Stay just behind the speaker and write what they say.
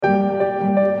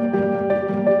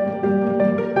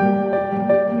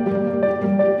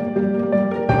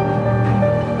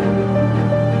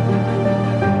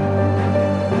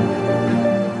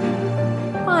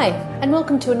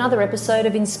to another episode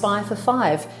of Inspire for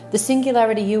Five, the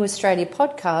Singularity U Australia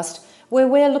podcast, where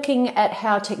we're looking at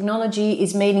how technology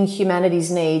is meeting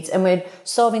humanity's needs and we're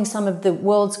solving some of the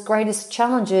world's greatest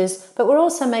challenges, but we're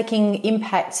also making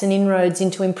impacts and inroads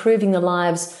into improving the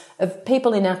lives of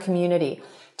people in our community.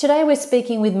 Today we're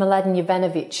speaking with Mladen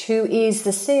Jovanovic, who is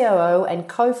the COO and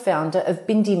co-founder of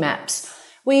Bindi Maps.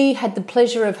 We had the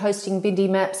pleasure of hosting Bindi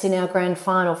Maps in our grand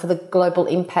final for the Global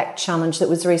Impact Challenge that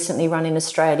was recently run in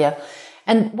Australia.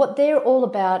 And what they're all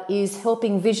about is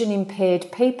helping vision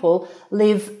impaired people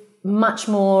live much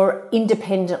more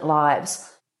independent lives.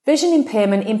 Vision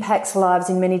impairment impacts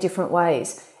lives in many different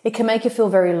ways. It can make you feel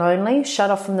very lonely, shut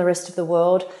off from the rest of the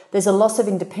world. There's a loss of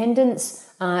independence.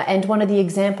 And one of the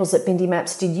examples that Bindi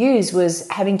Maps did use was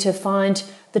having to find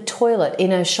the toilet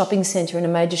in a shopping centre, in a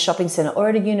major shopping centre, or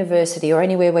at a university, or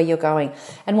anywhere where you're going.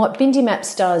 And what Bindi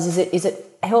Maps does is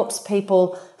it helps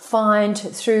people find,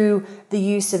 through the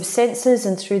use of sensors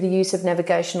and through the use of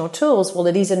navigational tools. Well,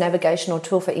 it is a navigational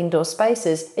tool for indoor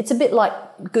spaces. It's a bit like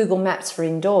Google Maps for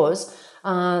indoors.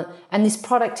 And this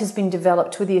product has been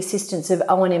developed with the assistance of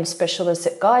O&M specialists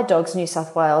at Guide Dogs New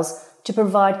South Wales to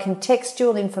provide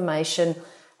contextual information,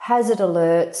 hazard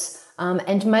alerts,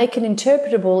 and make it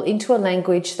interpretable into a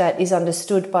language that is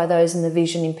understood by those in the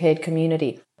vision impaired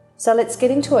community. So let's get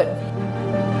into it.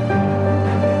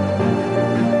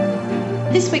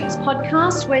 This week's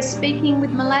podcast, we're speaking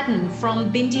with Mladen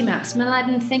from Bindi Maps.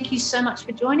 Mladen, thank you so much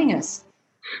for joining us.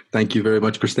 Thank you very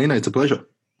much, Christina. It's a pleasure.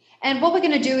 And what we're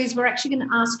going to do is we're actually going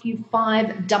to ask you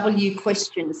 5 W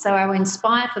questions. So our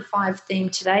Inspire for 5 theme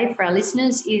today for our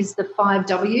listeners is the 5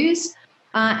 Ws.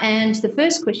 And the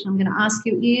first question I'm going to ask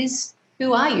you is,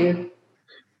 who are you?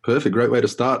 Perfect. Great way to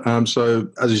start. So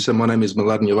as you said, my name is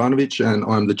Mladen Jovanovic and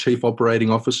I'm the Chief Operating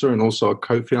Officer and also a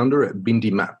co-founder at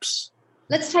Bindi Maps.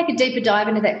 Let's take a deeper dive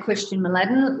into that question,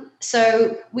 Mladen.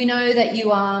 So we know that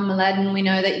you are Mladen. We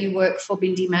know that you work for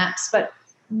Bindi Maps, but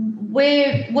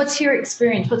what's your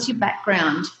experience? What's your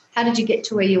background? How did you get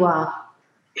to where you are?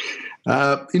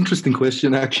 Interesting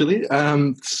question, actually.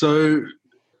 So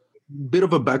bit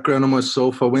of a background on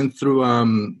myself. I went through,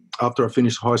 after I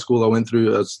finished high school,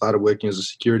 I started working as a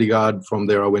security guard. From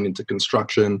there, I went into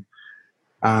construction.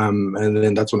 And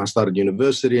then that's when I started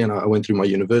university, and I went through my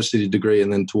university degree.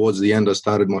 And then towards the end, I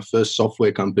started my first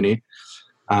software company,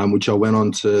 which I went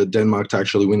on to Denmark to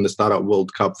actually win the Startup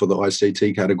World Cup for the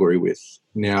ICT category with.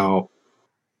 Now,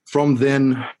 from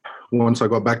then, once I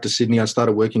got back to Sydney, I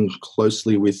started working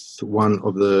closely with one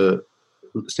of the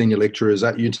senior lecturers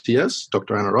at UTS,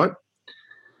 Dr. Anna Wright.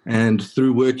 And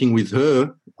through working with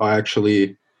her, I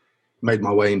actually made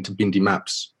my way into Bindi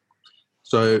Maps.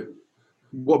 So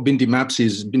what Bindi Maps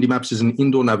is an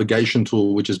indoor navigation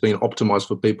tool which has been optimized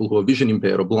for people who are vision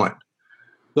impaired or blind.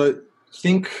 So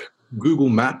think Google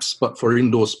Maps, but for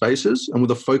indoor spaces, and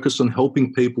with a focus on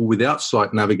helping people without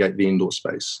sight navigate the indoor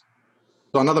space.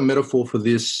 So another metaphor for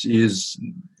this is,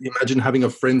 imagine having a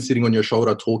friend sitting on your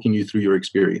shoulder talking you through your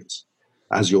experience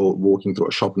as you're walking through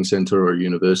a shopping center or a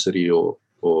university or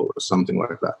something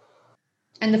like that.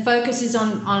 And the focus is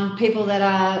on people that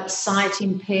are sight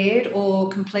impaired or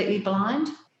completely blind?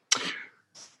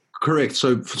 Correct.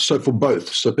 So for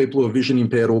both. So people who are vision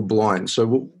impaired or blind.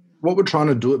 So what we're trying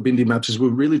to do at Bindi Maps is we're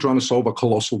really trying to solve a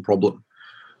colossal problem.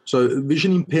 So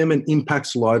vision impairment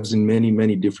impacts lives in many,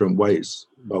 many different ways.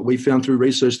 But we found through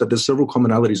research that there's several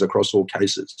commonalities across all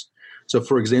cases. So,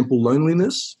 for example,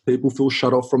 loneliness, people feel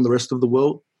shut off from the rest of the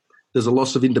world. There's a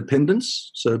loss of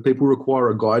independence, so people require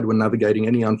a guide when navigating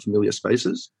any unfamiliar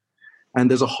spaces. And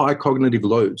there's a high cognitive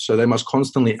load, so they must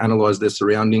constantly analyze their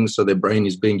surroundings so their brain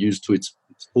is being used to its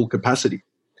full capacity.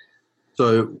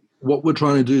 So what we're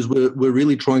trying to do is we're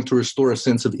really trying to restore a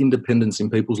sense of independence in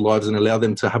people's lives and allow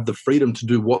them to have the freedom to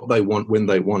do what they want when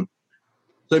they want.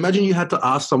 So imagine you had to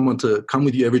ask someone to come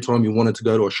with you every time you wanted to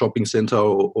go to a shopping center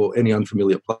or any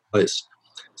unfamiliar place.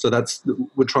 So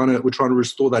we're trying to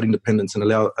restore that independence and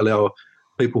allow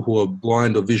people who are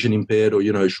blind or vision impaired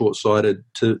or short-sighted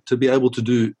to be able to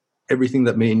do everything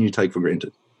that me and you take for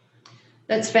granted.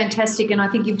 That's fantastic, and I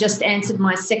think you've just answered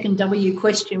my second W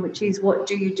question, which is, what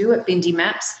do you do at Bindi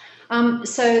Maps?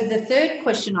 So the third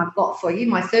question I've got for you,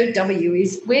 my third W,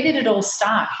 is, where did it all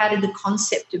start? How did the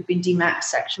concept of Bindi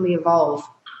Maps actually evolve?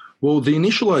 Well, the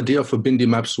initial idea for Bindi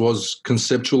Maps was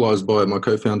conceptualized by my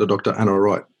co-founder, Dr. Anna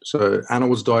Wright. So Anna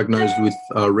was diagnosed with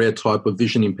a rare type of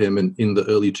vision impairment in the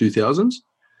early 2000s.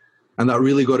 And that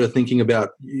really got her thinking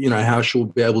about, how she'll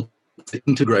be able to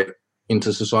integrate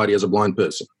into society as a blind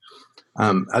person.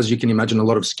 As you can imagine, a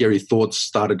lot of scary thoughts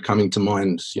started coming to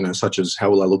mind, such as how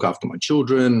will I look after my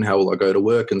children, how will I go to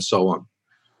work, and so on.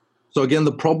 So again,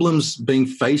 the problems being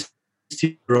faced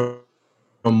here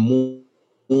are more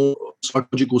more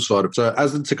psychological side of it. So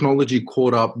as the technology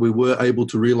caught up, we were able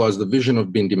to realize the vision of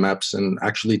Bindi Maps and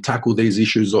actually tackle these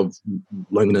issues of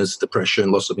loneliness,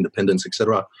 depression, loss of independence,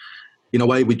 etc., in a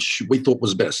way which we thought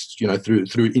was best,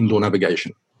 through indoor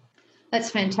navigation. That's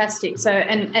fantastic. So,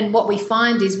 and what we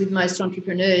find is with most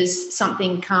entrepreneurs,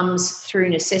 something comes through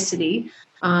necessity,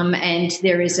 and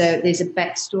there's a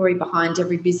backstory behind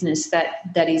every business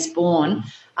that is born.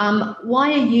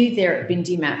 Why are you there at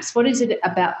Bindi Maps? What is it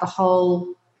about the whole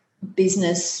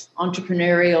business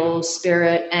entrepreneurial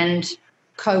spirit and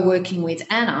co-working with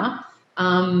Anna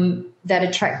that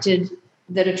attracted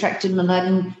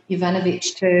Mladen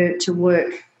Jovanovic to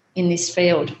work in this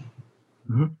field?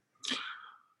 Mm-hmm.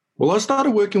 Well, I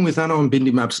started working with Anna on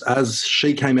Bindi Maps as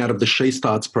she came out of the She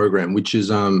Starts program, which is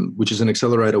an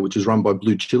accelerator which is run by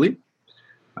Blue Chili.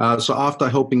 So after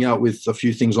helping out with a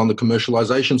few things on the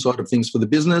commercialization side of things for the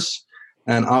business,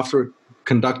 and after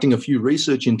conducting a few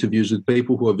research interviews with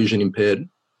people who are vision impaired,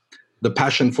 the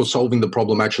passion for solving the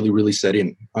problem actually really set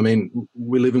in. I mean,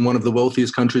 we live in one of the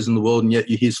wealthiest countries in the world, and yet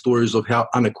you hear stories of how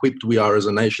unequipped we are as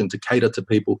a nation to cater to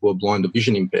people who are blind or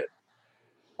vision impaired.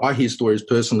 I hear stories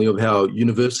personally of how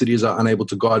universities are unable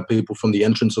to guide people from the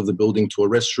entrance of the building to a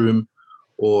restroom,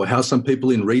 or how some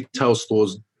people in retail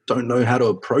stores don't know how to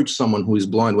approach someone who is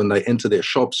blind when they enter their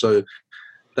shop. So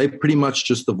they pretty much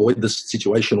just avoid this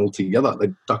situation altogether.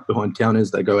 They duck behind counters,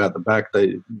 they go out the back,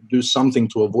 they do something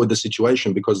to avoid the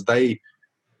situation because they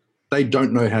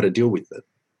don't know how to deal with it.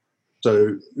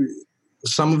 So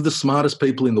some of the smartest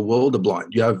people in the world are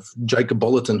blind. You have Jacob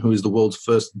Bollerton, who is the world's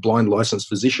first blind licensed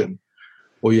physician.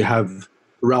 Or you have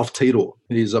Ralph Tedor.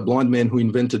 He's a blind man who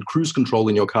invented cruise control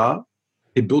in your car.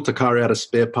 He built a car out of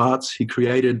spare parts. He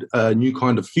created a new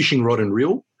kind of fishing rod and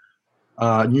reel,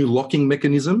 a new locking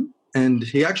mechanism, and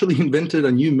he actually invented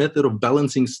a new method of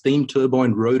balancing steam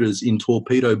turbine rotors in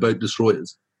torpedo boat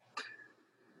destroyers.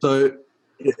 So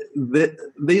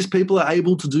these people are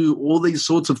able to do all these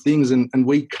sorts of things, and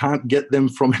we can't get them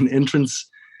from an entrance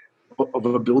of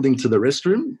a building to the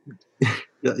restroom.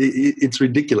 It's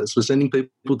ridiculous. We're sending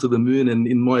people to the moon, and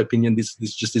in my opinion, this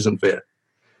just isn't fair.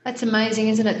 That's amazing,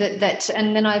 isn't it? That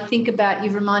and then I think about,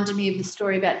 you've reminded me of the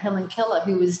story about Helen Keller,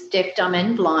 who was deaf, dumb,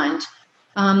 and blind,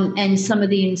 and some of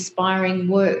the inspiring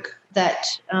work that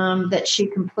she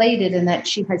completed and that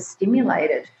she has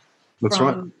stimulated. That's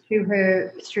right.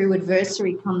 Through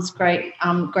adversity comes great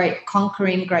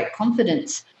conquering, great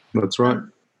confidence. That's right.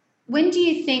 When do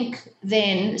you think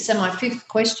then, so my fifth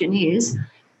question is,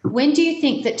 when do you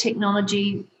think that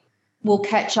technology will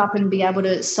catch up and be able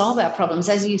to solve our problems?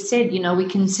 As you said, we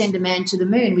can send a man to the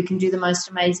moon. We can do the most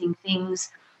amazing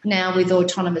things now with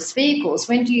autonomous vehicles.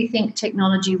 When do you think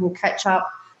technology will catch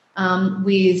up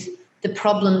with the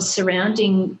problems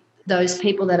surrounding those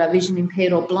people that are vision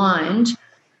impaired or blind,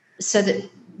 so that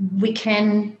we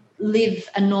can live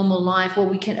a normal life,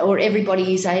 or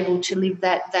everybody is able to live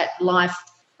that life?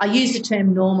 I use the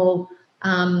term normal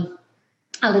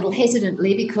a little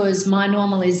hesitantly, because my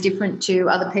normal is different to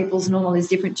other people's normal, is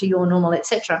different to your normal,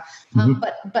 etc.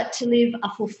 But to live a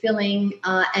fulfilling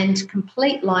and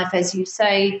complete life, as you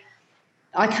say,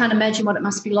 I can't imagine what it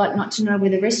must be like not to know where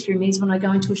the restroom is when I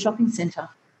go into a shopping centre.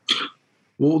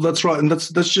 Well, that's right, and that's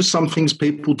just some things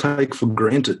people take for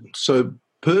granted. So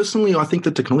personally, I think the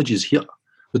technology is here.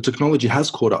 The technology has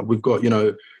caught up. We've got,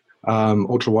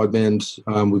 ultra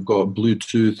wideband, we've got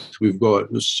Bluetooth, we've got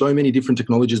so many different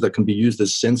technologies that can be used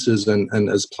as sensors and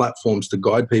as platforms to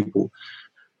guide people.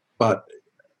 But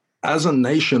as a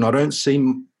nation, I don't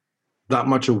see that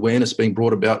much awareness being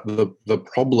brought about the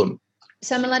problem.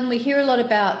 So, Mladen, we hear a lot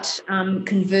about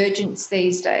convergence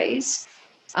these days,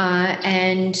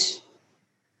 and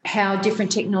how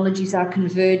different technologies are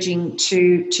converging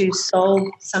to solve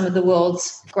some of the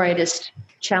world's greatest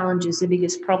challenges, the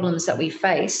biggest problems that we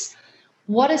face.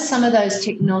 What are some of those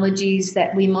technologies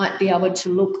that we might be able to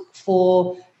look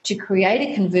for to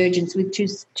create a convergence with,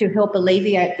 to help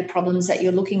alleviate the problems that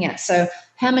you're looking at? So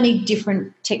how many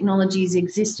different technologies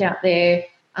exist out there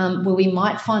where we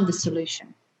might find the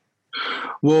solution?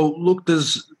 Well, look,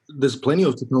 there's plenty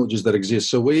of technologies that exist.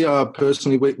 So we are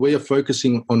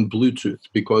focusing on Bluetooth,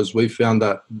 because we found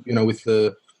that, with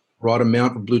the right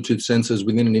amount of Bluetooth sensors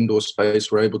within an indoor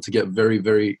space, we're able to get very,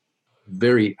 very,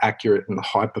 very accurate and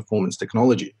high performance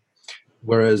technology.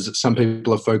 Whereas some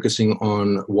people are focusing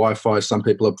on Wi-Fi, some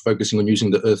people are focusing on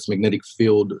using the Earth's magnetic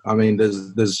field. I mean,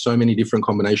 there's so many different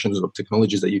combinations of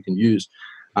technologies that you can use,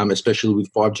 especially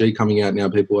with 5G coming out now.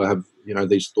 People have,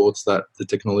 these thoughts that the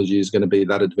technology is going to be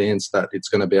that advanced that it's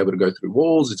going to be able to go through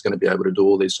walls, it's going to be able to do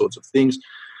all these sorts of things.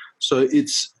 So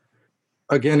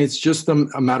again, it's just a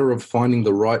matter of finding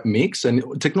the right mix, and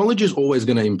technology is always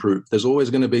going to improve. There's always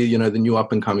going to be, the new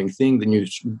up and coming thing, the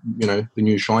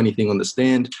new shiny thing on the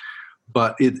stand.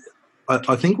 But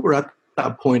I think we're at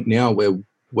that point now where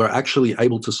we're actually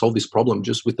able to solve this problem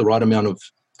just with the right amount of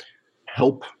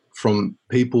help from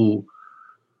people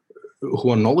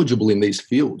who are knowledgeable in these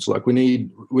fields. Like we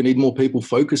need more people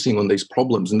focusing on these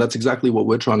problems, and that's exactly what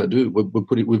we're trying to do.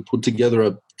 We've put together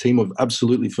a team of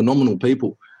absolutely phenomenal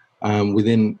people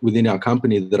within our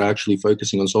company that are actually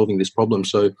focusing on solving this problem.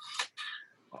 So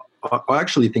I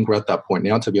actually think we're at that point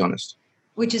now, to be honest.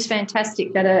 Which is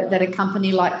fantastic that a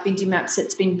company like Bindi Maps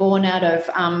that's been born out of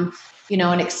an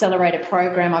accelerator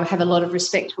program. I have a lot of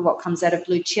respect for what comes out of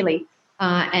Blue Chili.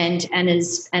 And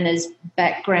Anna's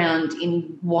background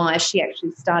in why she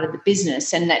actually started the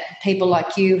business, and that people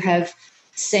like you have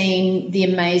seen the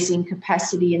amazing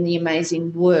capacity and the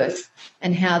amazing worth,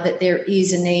 and how that there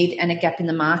is a need and a gap in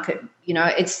the market.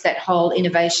 It's that whole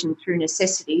innovation through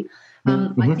necessity.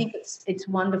 I think it's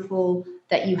wonderful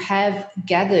that you have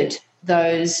gathered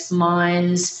those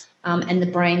minds and the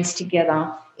brains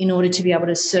together in order to be able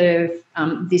to serve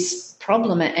this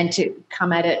problem and to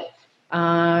come at it.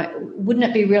 Wouldn't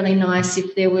it be really nice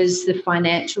if there was the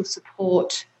financial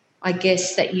support, I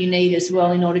guess, that you need as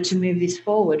well in order to move this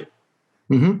forward?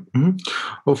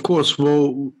 Of course.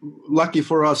 Well, lucky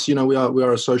for us, we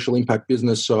are a social impact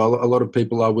business, so a lot of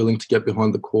people are willing to get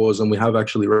behind the cause, and we have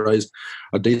actually raised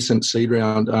a decent seed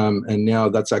round, and now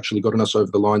that's actually gotten us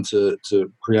over the line to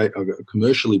create a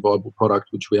commercially viable product,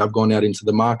 which we have gone out into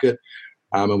the market,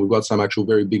 and we've got some actual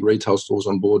very big retail stores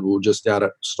on board. We were just out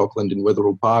at Stockland in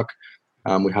Wetherill Park.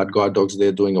 We had guide dogs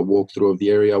there doing a walkthrough of the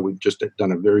area. We've just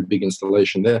done a very big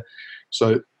installation there.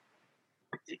 So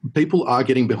people are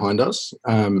getting behind us,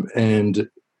 and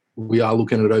we are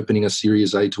looking at opening a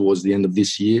Series A towards the end of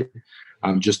this year,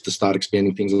 just to start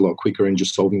expanding things a lot quicker and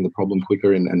just solving the problem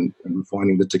quicker and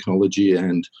refining the technology.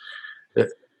 And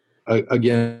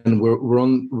again, we're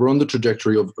on the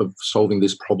trajectory of solving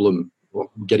this problem,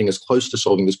 getting as close to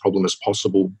solving this problem as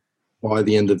possible by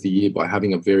the end of the year, by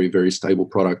having a very, very stable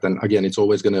product. And again, it's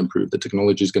always going to improve. The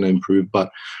technology is going to improve,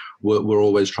 but we're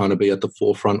always trying to be at the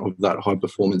forefront of that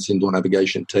high-performance indoor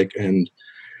navigation tech. And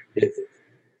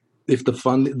if the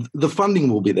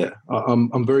funding will be there,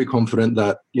 I'm very confident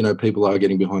that people are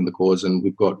getting behind the cause, and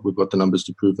we've got the numbers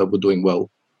to prove that we're doing well.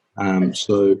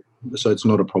 So it's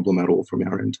not a problem at all from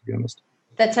our end, to be honest.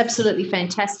 That's absolutely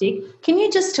fantastic. Can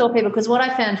you just tell people, because what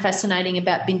I found fascinating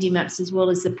about Bindi Maps as well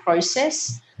is the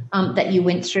process that you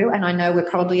went through, and I know we're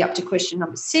probably up to question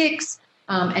number 6,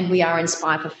 and we are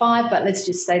Inspire for 5, but let's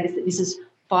just say that this is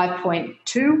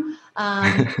 5.2.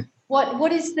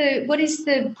 What is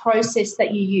the process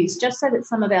that you use, just so that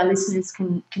some of our listeners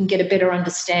can get a better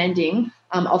understanding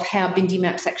of how Bindi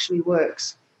Maps actually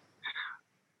works?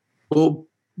 Well,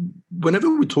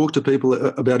 whenever we talk to people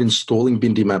about installing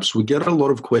Bindi Maps, we get a lot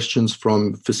of questions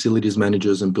from facilities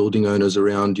managers and building owners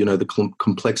around, the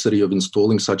complexity of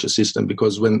installing such a system.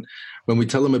 Because when we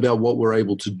tell them about what we're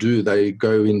able to do, they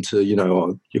go into, you're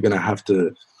going to have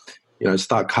to,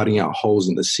 start cutting out holes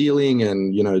in the ceiling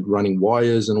and, running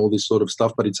wires and all this sort of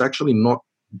stuff. But it's actually not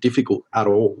difficult at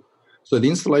all. So the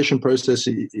installation process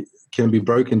can be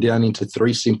broken down into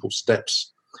 3 simple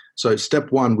steps. So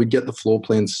step 1, we'd get the floor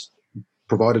plans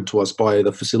provided to us by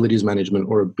the facilities management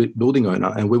or a building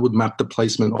owner, and we would map the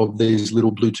placement of these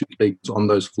little Bluetooth beacons on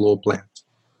those floor plans.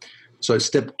 So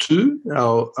step 2,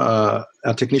 our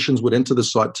technicians would enter the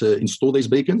site to install these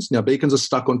beacons. Now, beacons are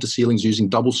stuck onto ceilings using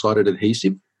double-sided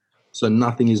adhesive, so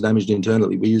nothing is damaged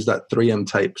internally. We use that 3M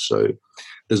tape, so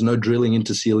there's no drilling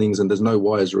into ceilings and there's no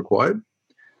wires required.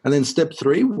 And then step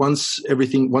 3, once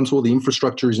all the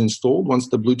infrastructure is installed, once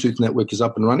the Bluetooth network is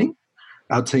up and running,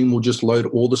 our team will just load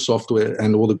all the software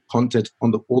and all the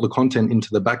content into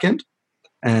the back end,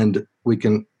 and we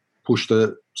can push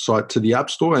the site to the App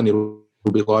Store, and it'll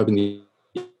be live in the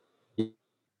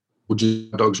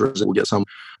dogs. We'll get some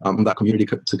that community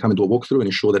to come and do a walkthrough and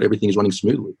ensure that everything is running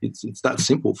smoothly. It's that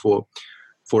simple. For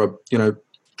a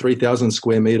 3,000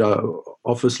 square meter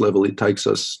office level, it takes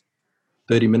us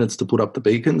 30 minutes to put up the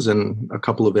beacons and a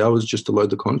couple of hours just to load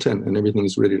the content, and everything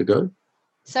is ready to go.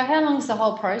 So how long does the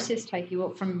whole process take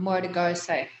you from where to go,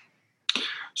 say?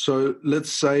 So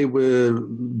let's say we're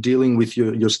dealing with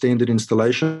your standard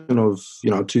installation of,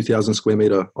 a 2,000 square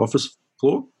meter office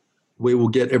floor. We will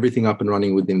get everything up and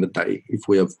running within the day.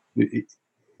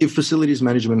 If facilities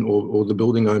management or the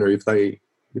building owner, if they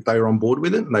are on board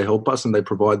with it and they help us and they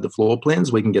provide the floor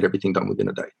plans, we can get everything done within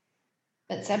a day.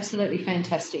 That's absolutely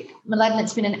fantastic. Mladen,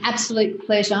 it's been an absolute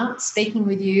pleasure speaking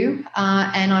with you,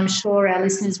 and I'm sure our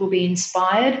listeners will be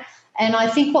inspired And I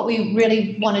think what we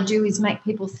really want to do is make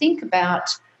people think about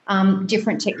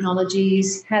different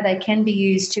technologies, how they can be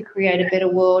used to create a better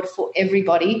world for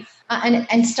everybody,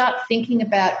 and start thinking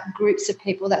about groups of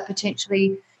people that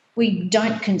potentially we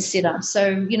don't consider.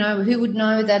 So, who would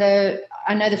know that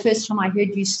I know the first time I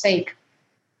heard you speak,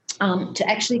 to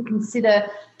actually consider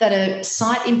that a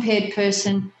sight-impaired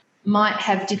person might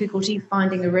have difficulty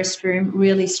finding a restroom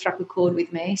really struck a chord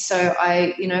with me. So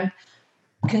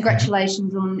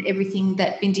congratulations on everything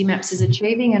that Bindi Maps is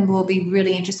achieving, and we'll be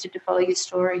really interested to follow your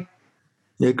story.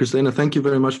 Yeah, Christina, thank you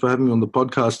very much for having me on the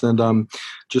podcast. And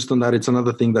just on that, it's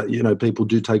another thing that, people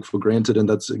do take for granted, and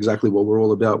that's exactly what we're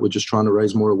all about. We're just trying to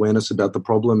raise more awareness about the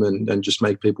problem and just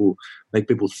make people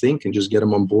think and just get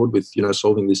them on board with,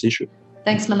 solving this issue.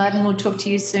 Thanks, my lad, and we'll talk to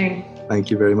you soon.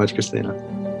 Thank you very much, Christina.